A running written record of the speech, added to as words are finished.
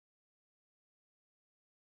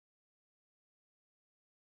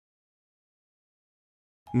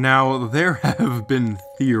Now, there have been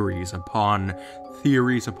theories upon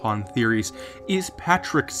theories. Is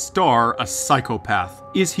Patrick Star a psychopath?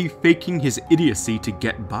 Is he faking his idiocy to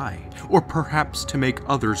get by? Or perhaps to make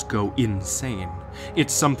others go insane?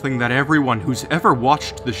 It's something that everyone who's ever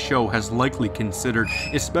watched the show has likely considered,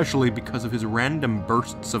 especially because of his random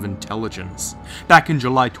bursts of intelligence. Back in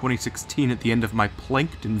July 2016, at the end of my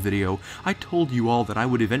Plankton video, I told you all that I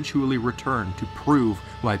would eventually return to prove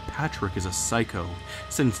why Patrick is a psycho.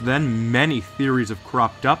 Since then, many theories have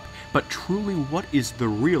cropped up, but truly, what is the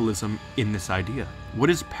realism in this idea? What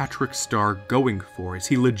is Patrick Star going for? Is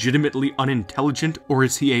he legitimately unintelligent, or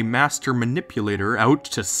is he a master manipulator out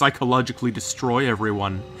to psychologically destroy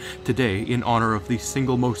everyone? Today, in honor of the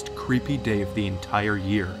single most creepy day of the entire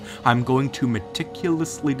year, I'm going to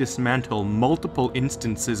meticulously dismantle multiple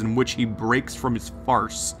instances in which he breaks from his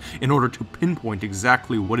farce in order to pinpoint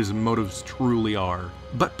exactly what his motives truly are.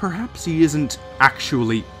 But perhaps he isn't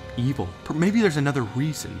actually evil. Maybe there's another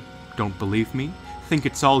reason. Don't believe me? Think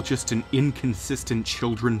it's all just an inconsistent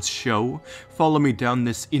children's show? Follow me down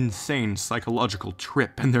this insane psychological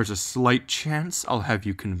trip, and there's a slight chance I'll have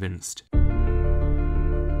you convinced.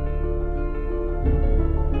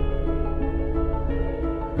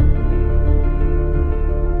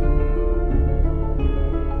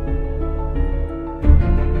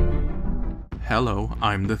 Hello,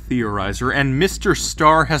 I'm the Theorizer, and Mr.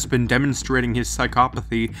 Star has been demonstrating his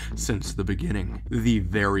psychopathy since the beginning. The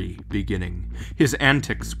very beginning. His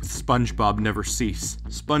antics with Spongebob never cease.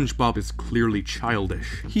 Spongebob is clearly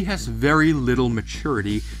childish. He has very little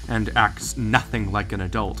maturity and acts nothing like an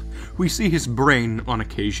adult. We see his brain on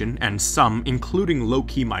occasion, and some, including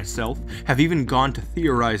low-key myself, have even gone to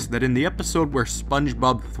theorize that in the episode where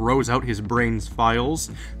Spongebob throws out his brain's files,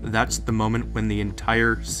 that's the moment when the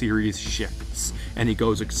entire series shifts, and he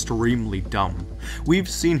goes extremely dumb. We've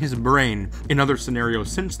seen his brain in other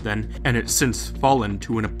scenarios since then, and it's since fallen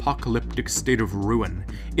to an apocalyptic state of ruin.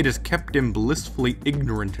 It has kept him blissfully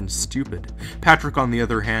ignorant and stupid. Patrick, on the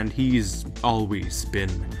other hand, he's always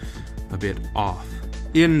been a bit off.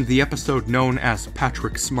 In the episode known as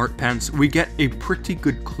Patrick Smartpants, we get a pretty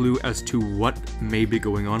good clue as to what may be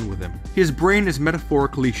going on with him. His brain is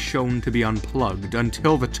metaphorically shown to be unplugged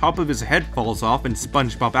until the top of his head falls off and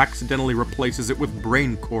SpongeBob accidentally replaces it with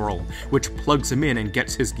brain coral, which plugs him in and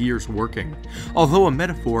gets his gears working. Although a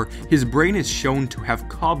metaphor, his brain is shown to have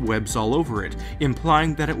cobwebs all over it,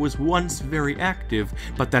 implying that it was once very active,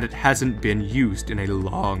 but that it hasn't been used in a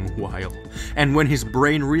long while. And when his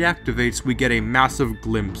brain reactivates, we get a massive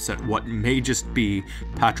glimpse at what may just be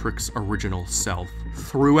Patrick's original self.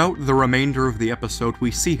 Throughout the remainder of the episode, we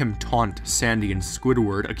see him taunt Sandy and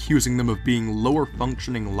Squidward, accusing them of being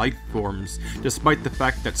lower-functioning life forms, despite the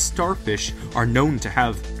fact that starfish are known to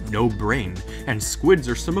have no brain, and squids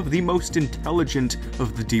are some of the most intelligent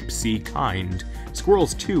of the deep-sea kind.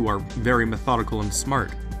 Squirrels, too, are very methodical and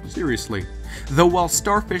smart. Seriously. Though while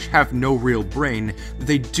starfish have no real brain,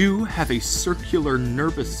 they do have a circular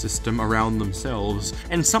nervous system around themselves,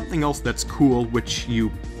 and something else that's cool, which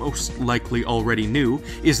you most likely already knew,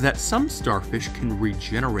 is that some starfish can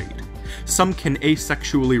regenerate. Some can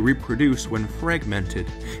asexually reproduce when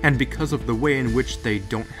fragmented, and because of the way in which they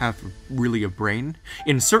don't have really a brain,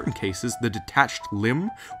 in certain cases the detached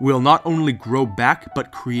limb will not only grow back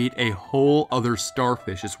but create a whole other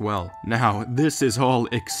starfish as well. Now, this is all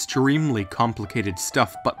extremely complicated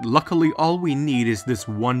stuff, but luckily all we need is this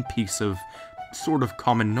one piece of sort of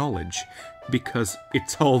common knowledge, because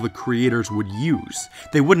it's all the creators would use.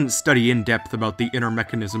 They wouldn't study in depth about the inner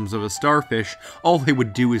mechanisms of a starfish. All they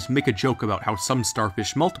would do is make a joke about how some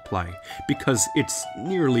starfish multiply, because it's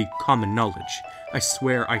nearly common knowledge. I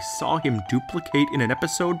swear I saw him duplicate in an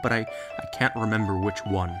episode, but I can't remember which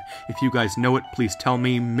one. If you guys know it, please tell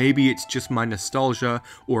me. Maybe it's just my nostalgia,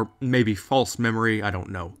 or maybe false memory, I don't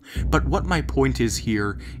know. But what my point is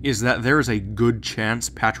here is that there is a good chance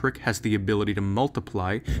Patrick has the ability to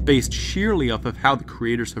multiply, based sheerly off of how the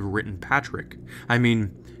creators have written Patrick. I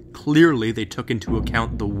mean, clearly they took into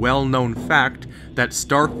account the well-known fact that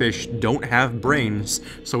starfish don't have brains,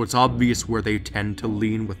 so it's obvious where they tend to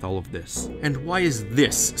lean with all of this. And why is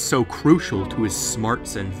this so crucial to his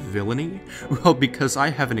smarts and villainy? Well, because I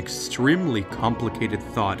have an extremely complicated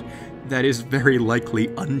thought that is very likely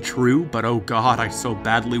untrue, but oh god, I so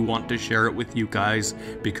badly want to share it with you guys,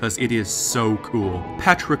 because it is so cool.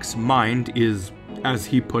 Patrick's mind is, as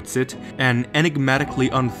he puts it, an enigmatically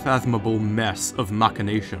unfathomable mess of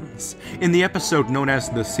machinations. In the episode known as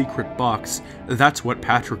The Secret Box, that's what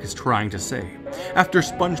Patrick is trying to say. After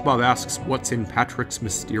SpongeBob asks what's in Patrick's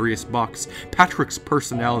mysterious box, Patrick's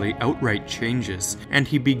personality outright changes, and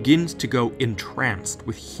he begins to go entranced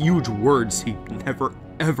with huge words he never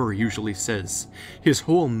ever usually says. His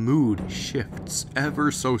whole mood shifts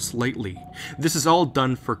ever so slightly. This is all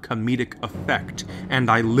done for comedic effect, and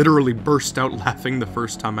I literally burst out laughing the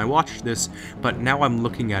first time I watched this, but now I'm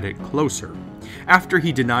looking at it closer. After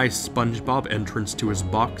he denies SpongeBob entrance to his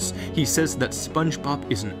box, he says that SpongeBob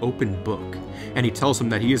is an open book, and he tells him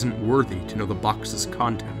that he isn't worthy to know the box's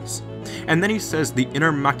contents. And then he says the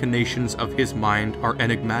inner machinations of his mind are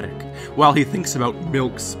enigmatic, while he thinks about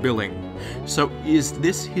milk spilling. So is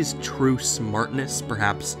this his true smartness,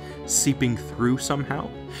 perhaps seeping through somehow?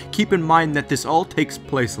 Keep in mind that this all takes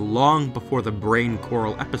place long before the brain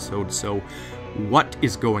coral episode, so what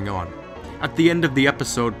is going on? At the end of the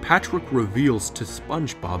episode, Patrick reveals to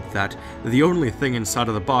SpongeBob that the only thing inside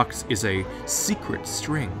of the box is a secret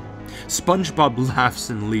string. SpongeBob laughs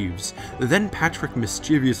and leaves. Then Patrick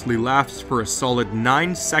mischievously laughs for a solid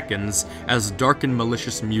 9 seconds as dark and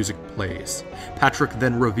malicious music plays. Patrick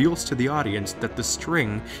then reveals to the audience that the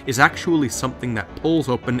string is actually something that pulls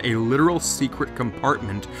open a literal secret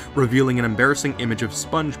compartment, revealing an embarrassing image of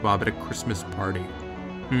SpongeBob at a Christmas party.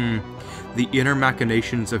 The inner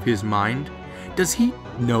machinations of his mind? Does he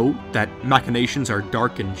know that machinations are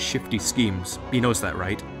dark and shifty schemes? He knows that,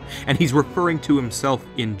 right? And he's referring to himself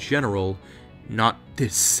in general, not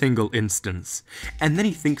this single instance. And then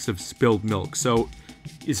he thinks of spilled milk, so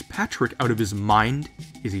is Patrick out of his mind?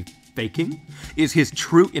 Is he faking? Is his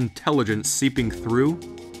true intelligence seeping through?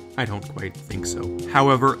 I don't quite think so.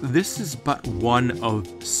 However, this is but one of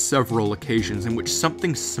several occasions in which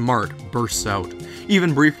something smart bursts out.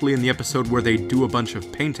 Even briefly in the episode where they do a bunch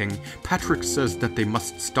of painting, Patrick says that they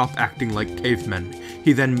must stop acting like cavemen.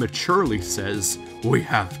 He then maturely says, "We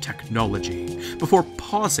have technology," before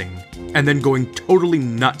pausing and then going totally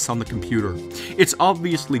nuts on the computer. It's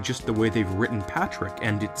obviously just the way they've written Patrick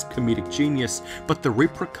and its comedic genius, but the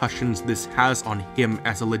repercussions this has on him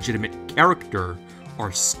as a legitimate character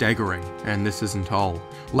are staggering. And this isn't all.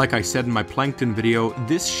 Like I said in my Plankton video,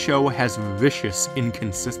 this show has vicious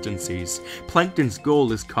inconsistencies. Plankton's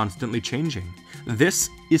goal is constantly changing. This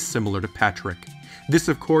is similar to Patrick. This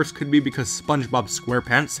of course could be because SpongeBob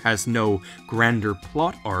SquarePants has no grander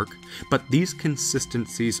plot arc, but these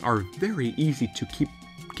consistencies are very easy to keep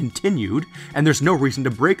continued, and there's no reason to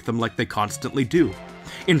break them like they constantly do.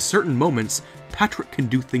 In certain moments, Patrick can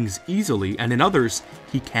do things easily, and in others,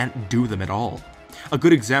 he can't do them at all. A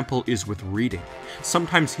good example is with reading.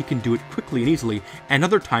 Sometimes he can do it quickly and easily, and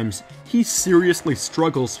other times he seriously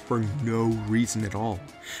struggles for no reason at all.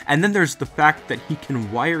 And then there's the fact that he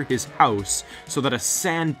can wire his house so that a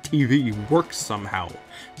sand TV works somehow.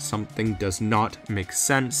 Something does not make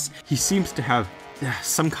sense. He seems to have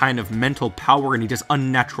some kind of mental power and he does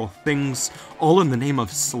unnatural things, all in the name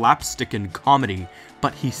of slapstick and comedy,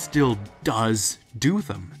 but he still does do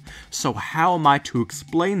them. So how am I to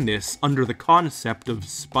explain this under the concept of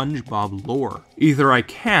SpongeBob lore? Either I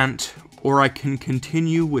can't, or I can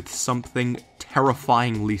continue with something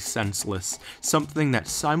terrifyingly senseless, something that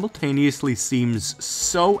simultaneously seems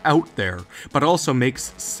so out there, but also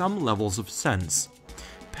makes some levels of sense.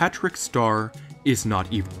 Patrick Star is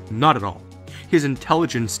not evil, not at all. His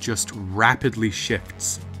intelligence just rapidly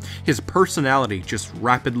shifts. His personality just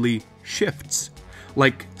rapidly shifts.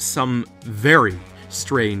 Like some very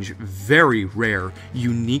strange, very rare,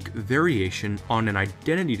 unique variation on an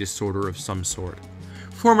identity disorder of some sort.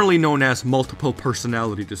 Formerly known as multiple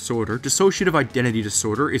personality disorder, dissociative identity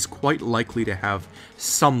disorder is quite likely to have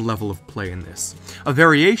some level of play in this. A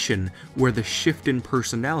variation where the shift in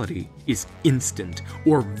personality is instant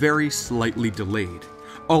or very slightly delayed,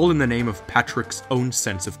 all in the name of Patrick's own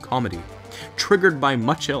sense of comedy, triggered by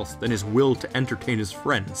much else than his will to entertain his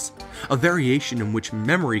friends. A variation in which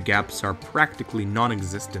memory gaps are practically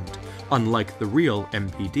non-existent, unlike the real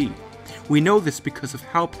MPD. We know this because of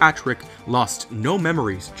how Patrick lost no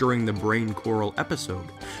memories during the brain coral episode.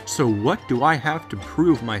 So what do I have to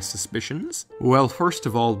prove my suspicions? Well, first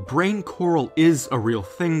of all, brain coral is a real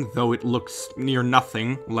thing, though it looks near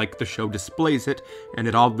nothing like the show displays it, and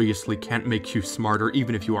it obviously can't make you smarter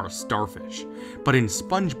even if you are a starfish. But in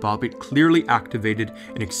SpongeBob, it clearly activated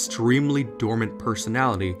an extremely dormant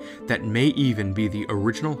personality that may even be the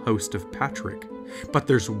original host of Patrick. But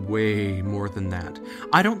there's way more than that.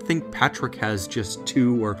 I don't think Patrick has just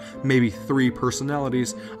 2 or maybe 3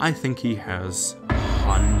 personalities. I think he has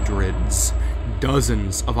hundreds,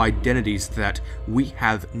 dozens of identities that we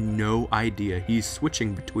have no idea he's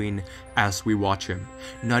switching between as we watch him.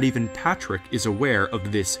 Not even Patrick is aware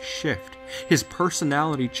of this shift. His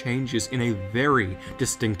personality changes in a very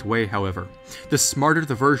distinct way, however. The smarter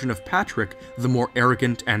the version of Patrick, the more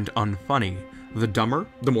arrogant and unfunny. The dumber,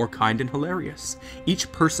 the more kind and hilarious. Each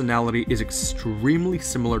personality is extremely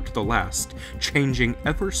similar to the last, changing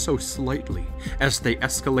ever so slightly as they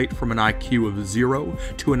escalate from an IQ of 0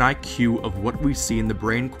 to an IQ of what we see in the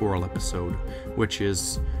Brain Coral episode, which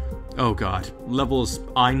is, oh god, levels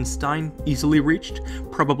Einstein easily reached,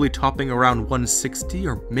 probably topping around 160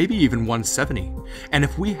 or maybe even 170. And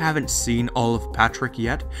if we haven't seen all of Patrick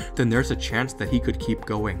yet, then there's a chance that he could keep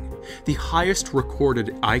going. The highest recorded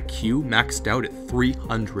IQ maxed out at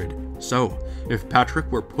 300. So, if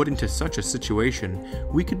Patrick were put into such a situation,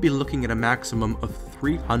 we could be looking at a maximum of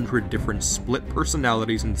 300 different split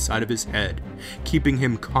personalities inside of his head, keeping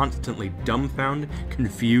him constantly dumbfounded,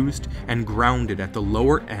 confused, and grounded at the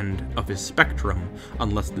lower end of his spectrum,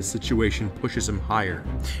 unless the situation pushes him higher.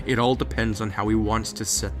 It all depends on how he wants to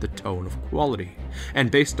set the tone of quality. And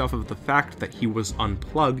based off of the fact that he was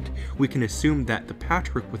unplugged, we can assume that the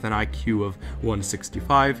Patrick with an IQ of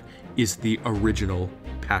 165 is the original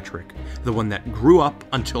Patrick, the one that grew up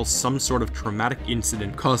until some sort of traumatic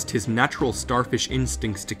incident caused his natural starfish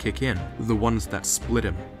instincts to kick in, the ones that split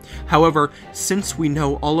him. However, since we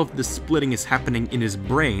know all of the splitting is happening in his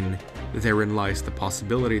brain, therein lies the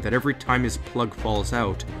possibility that every time his plug falls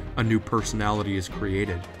out, a new personality is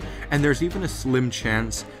created. And there's even a slim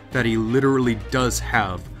chance that he literally does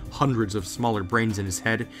have hundreds of smaller brains in his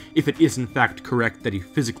head, if it is in fact correct that he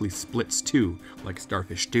physically splits too, like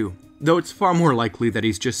starfish do. Though it's far more likely that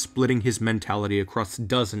he's just splitting his mentality across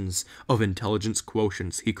dozens of intelligence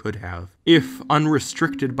quotients he could have. If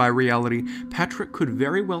unrestricted by reality, Patrick could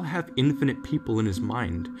very well have infinite people in his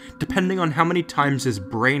mind. Depending on how many times his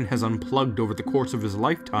brain has unplugged over the course of his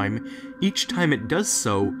lifetime, each time it does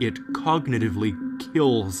so, it cognitively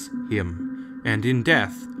kills him. And in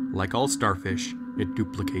death, like all starfish, it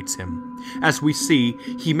duplicates him. As we see,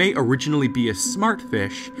 he may originally be a smart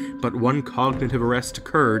fish, but one cognitive arrest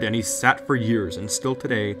occurred and he sat for years and still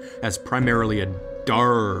today as primarily a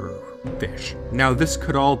fish. Now this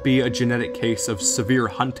could all be a genetic case of severe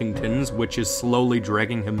Huntington's, which is slowly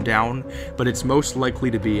dragging him down, but it's most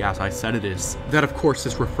likely to be as I said it is. That of course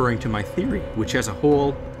is referring to my theory, which as a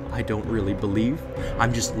whole, I don't really believe.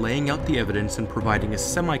 I'm just laying out the evidence and providing a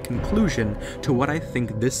semi-conclusion to what I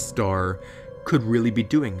think this star could really be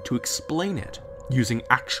doing to explain it, using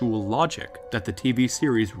actual logic that the TV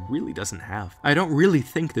series really doesn't have. I don't really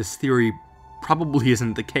think this theory probably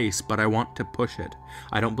isn't the case, but I want to push it.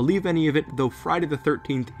 I don't believe any of it, though Friday the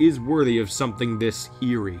 13th is worthy of something this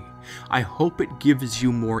eerie. I hope it gives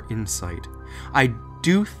you more insight. I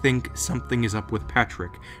do think something is up with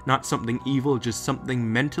Patrick. Not something evil, just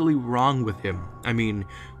something mentally wrong with him. I mean,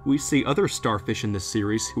 we see other starfish in this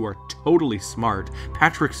series who are totally smart.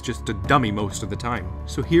 Patrick's just a dummy most of the time.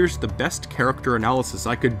 So here's the best character analysis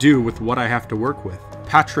I could do with what I have to work with.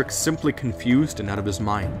 Patrick's simply confused and out of his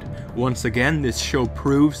mind. Once again, this show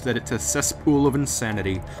proves that it's a cesspool of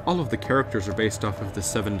insanity. All of the characters are based off of the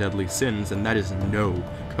 7 deadly sins, and that is no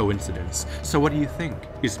coincidence. So what do you think?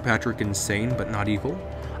 Is Patrick insane but not evil?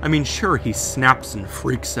 I mean, sure, he snaps and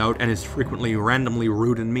freaks out and is frequently randomly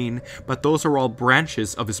rude and mean, but those are all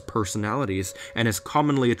branches of his personalities and is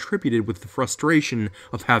commonly attributed with the frustration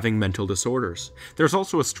of having mental disorders. There's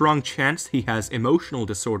also a strong chance he has emotional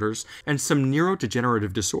disorders and some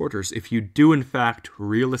neurodegenerative disorders if you do in fact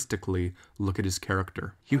realistically look at his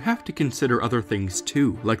character. You have to consider other things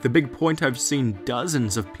too, like the big point I've seen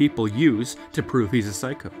dozens of people use to prove he's a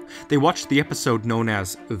psycho. They watched the episode known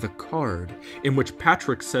as The Card, in which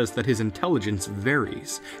Patrick says that his intelligence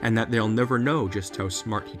varies, and that they'll never know just how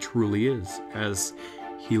smart he truly is, as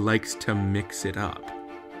he likes to mix it up.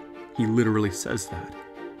 He literally says that.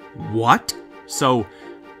 What? So,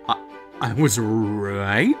 I was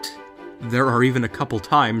right? There are even a couple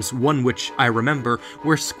times, one which I remember,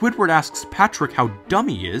 where Squidward asks Patrick how dumb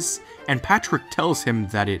he is, and Patrick tells him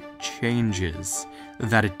that it changes.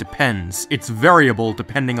 That it depends. It's variable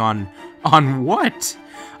depending on what?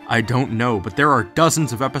 I don't know, but there are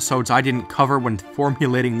dozens of episodes I didn't cover when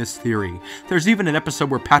formulating this theory. There's even an episode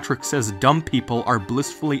where Patrick says dumb people are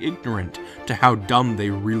blissfully ignorant to how dumb they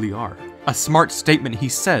really are. A smart statement he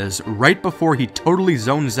says right before he totally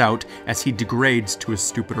zones out as he degrades to a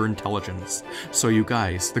stupider intelligence. So you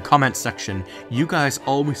guys, the comment section, you guys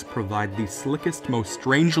always provide the slickest, most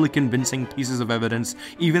strangely convincing pieces of evidence,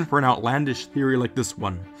 even for an outlandish theory like this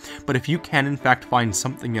one. But if you can in fact find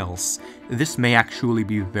something else, this may actually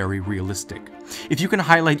be very realistic. If you can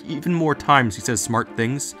highlight even more times he says smart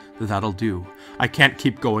things, that'll do. I can't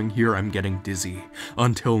keep going here, I'm getting dizzy.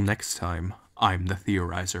 Until next time, I'm the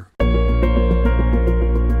Theorizer.